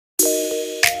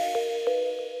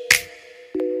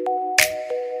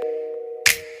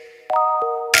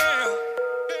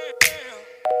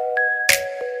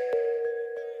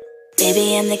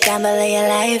Baby, I'm the gamble of your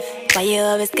life. Why you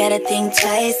always gotta think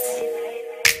twice?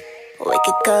 We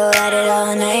could go at it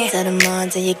all night, till the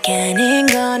morning, till you can't even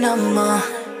go no more.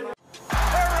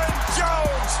 Aaron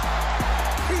Jones,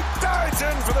 he dives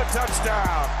in for the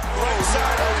touchdown. Right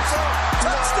side opens up,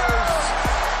 touchdown!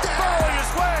 Throwing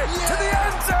his way to the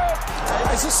end zone.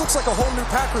 Guys, this looks like a whole new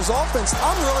Packers offense.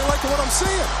 I'm really liking what I'm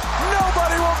seeing.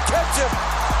 Nobody will catch him.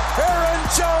 Aaron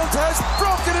Jones has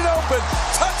broken it open.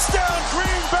 Touchdown,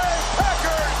 Green Bay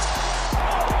Packers!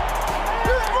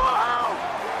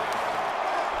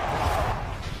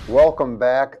 Welcome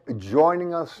back.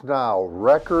 Joining us now,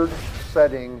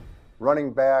 record-setting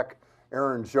running back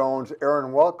Aaron Jones.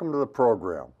 Aaron, welcome to the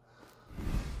program.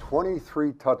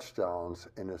 23 touchdowns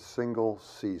in a single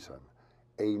season,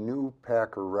 a new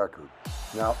Packer record.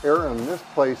 Now, Aaron, this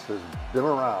place has been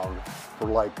around for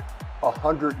like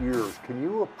 100 years. Can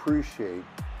you appreciate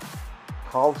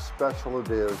how special it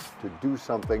is to do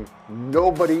something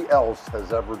nobody else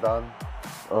has ever done?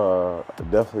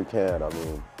 Definitely can. I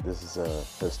mean, this is a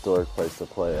historic place to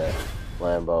play at.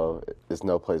 Lambeau, there's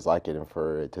no place like it, and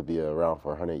for it to be around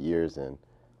for 100 years and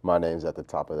my name's at the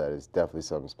top of that is definitely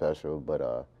something special. But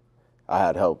I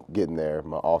had help getting there,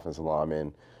 my offensive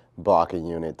linemen, blocking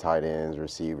unit, tight ends,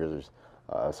 receivers.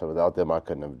 So without them, I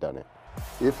couldn't have done it.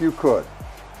 If you could,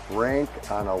 rank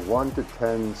on a 1 to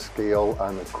 10 scale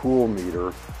on the cool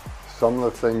meter some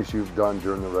of the things you've done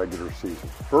during the regular season.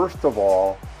 First of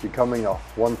all, becoming a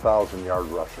 1,000-yard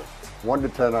rusher. 1 to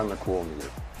 10 on the cool meter.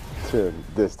 10.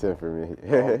 This 10 for me.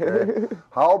 Okay.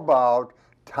 How about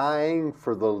tying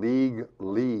for the league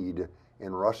lead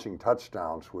in rushing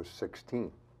touchdowns with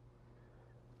 16?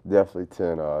 Definitely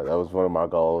 10. That was one of my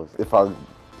goals. If I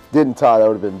didn't tie, that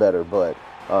would have been better, but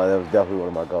that was definitely one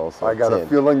of my goals. So I got 10. a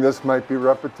feeling this might be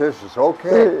repetitious.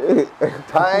 Okay.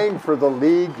 Tying for the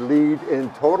league lead in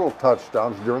total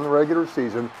touchdowns during the regular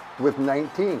season with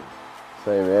 19.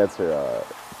 Same answer.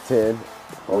 10.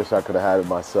 I wish I could have had it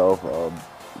myself.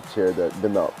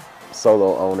 Been the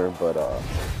solo owner, but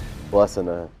blessing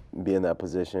to be in that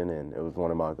position, and it was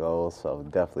one of my goals, so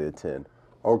definitely a 10.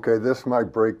 Okay, this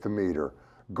might break the meter.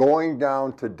 Going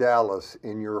down to Dallas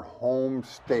in your home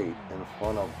state in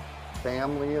front of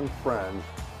family and friends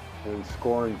and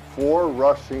scoring 4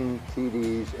 rushing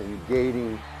TDs and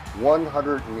gaining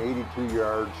 182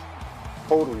 yards,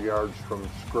 total yards from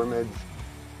scrimmage.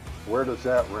 Where does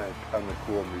that rank on the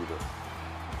cool meter?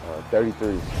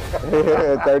 33.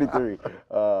 33.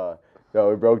 No,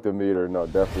 we broke the meter. No,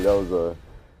 definitely. That was a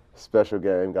special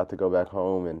game. Got to go back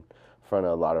home in front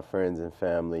of a lot of friends and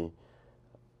family.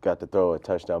 Got to throw a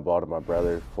touchdown ball to my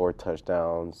brother, 4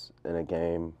 touchdowns in a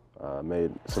game.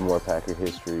 Made some more Packer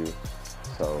history.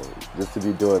 So just to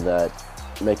be doing that,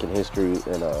 making history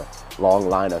in a long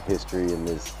line of history in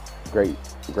this great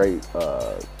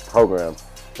program,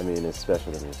 I mean, it's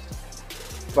special to me.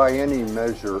 By any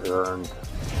measure, Aaron,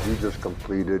 you just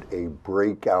completed a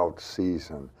breakout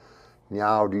season.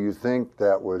 Now, do you think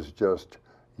that was just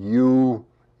you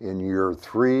in year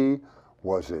 3?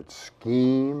 Was it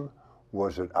scheme?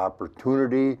 Was it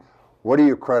opportunity? What do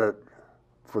you credit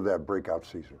for that breakout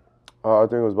season? I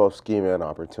think it was both scheme and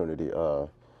opportunity.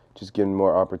 Just getting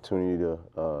more opportunity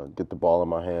to get the ball in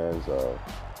my hands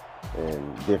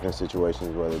in different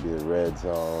situations, whether it be the red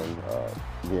zone,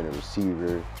 being a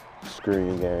receiver,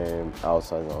 screen game,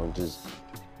 outside zone, just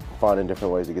finding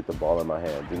different ways to get the ball in my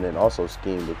hands. And then also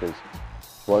scheme, because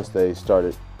once they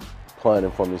started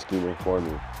planning for me, scheming for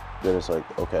me, then it's like,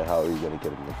 okay, how are you going to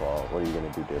get them the ball? What are you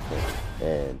going to do different?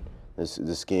 And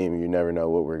the scheme, you never know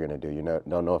what we're going to do. You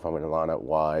don't know if I'm going to line up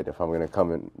wide, if I'm going to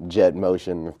come in jet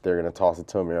motion, if they're going to toss it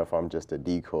to me, or if I'm just a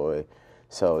decoy.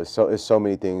 So it's so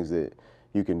many things that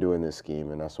you can do in this scheme,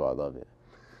 and that's why I love it.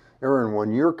 Aaron,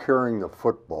 when you're carrying the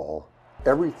football,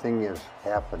 everything is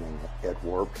happening at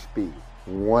warp speed.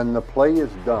 When the play is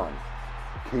done,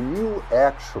 can you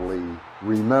actually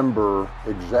remember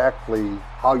exactly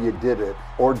how you did it,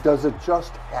 or does it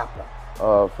just happen?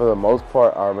 For the most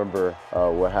part, I remember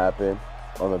what happened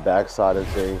on the backside of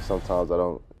things. Sometimes I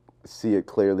don't see it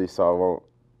clearly, so I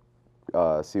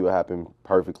won't see what happened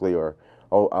perfectly, or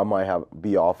I might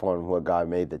be off on what guy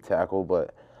made the tackle,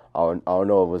 but I don't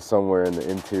know if it was somewhere in the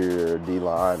interior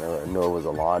D-line, or I know it was a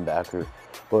linebacker.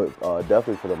 But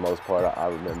definitely for the most part, I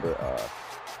remember,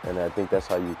 and I think that's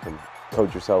how you can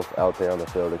coach yourself out there on the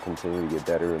field to continue to get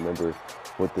better. Remember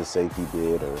what the safety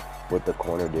did or what the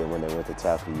corner did when they went to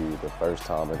tackle you the first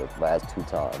time or the last 2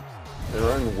 times.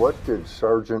 Aaron, what did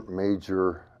Sergeant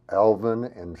Major Alvin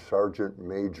and Sergeant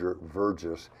Major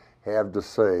Vergis have to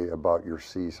say about your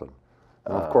season?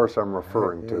 And of course, I'm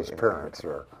referring to his parents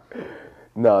there.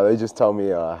 No, they just told me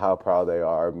how proud they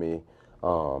are of me,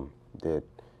 that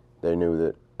they knew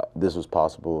that this was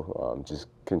possible. Just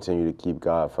continue to keep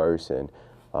God first, and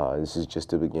this is just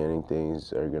the beginning.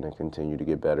 Things are going to continue to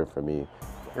get better for me.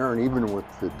 Aaron, even with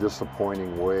the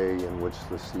disappointing way in which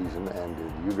the season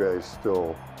ended, you guys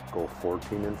still go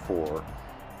 14-4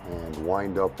 and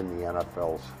wind up in the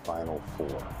NFL's Final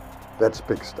Four. That's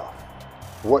big stuff.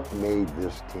 What made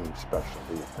this team special,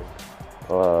 do you think?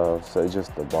 So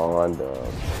just the bond,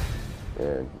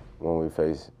 and when we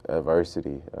faced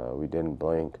adversity, we didn't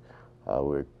blink.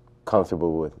 We're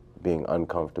comfortable with being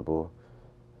uncomfortable,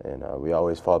 and we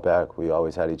always fought back. We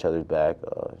always had each other's back.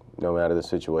 No matter the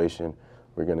situation,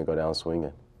 we're going to go down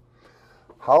swinging.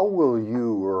 How will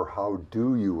you, or how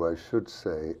do you, I should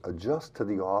say, adjust to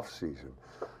the off season?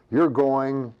 You're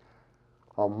going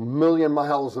 1,000,000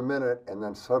 miles a minute, and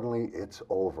then suddenly it's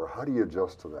over. How do you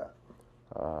adjust to that?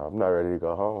 I'm not ready to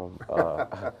go home.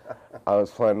 I was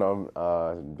planning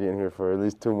on being here for at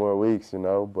least 2 more weeks, you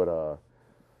know, but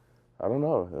I don't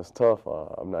know. It's tough.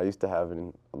 I'm not used to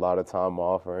having a lot of time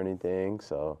off or anything,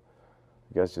 so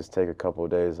I guess just take a couple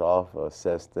of days off,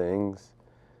 assess things,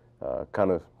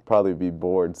 kind of probably be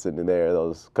bored sitting there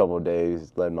those couple of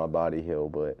days, letting my body heal,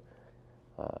 but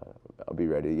I'll be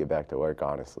ready to get back to work,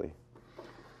 honestly.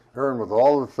 Aaron, with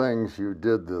all the things you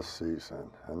did this season,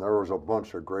 and there was a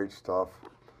bunch of great stuff,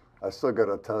 I still got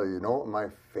to tell you, you know what my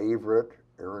favorite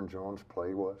Aaron Jones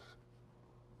play was?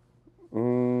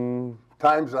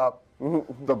 Time's up.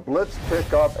 The blitz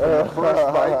pickup in the first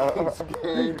Vikings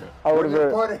game when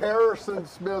you put Harrison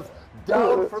Smith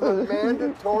down for the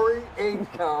mandatory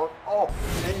 8 count. Oh,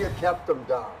 and you kept him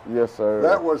down. Yes, sir.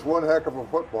 That was one heck of a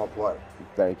football play.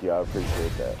 Thank you. I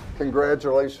appreciate that.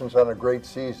 Congratulations on a great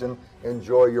season.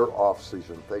 Enjoy your off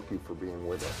season. Thank you for being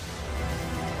with us.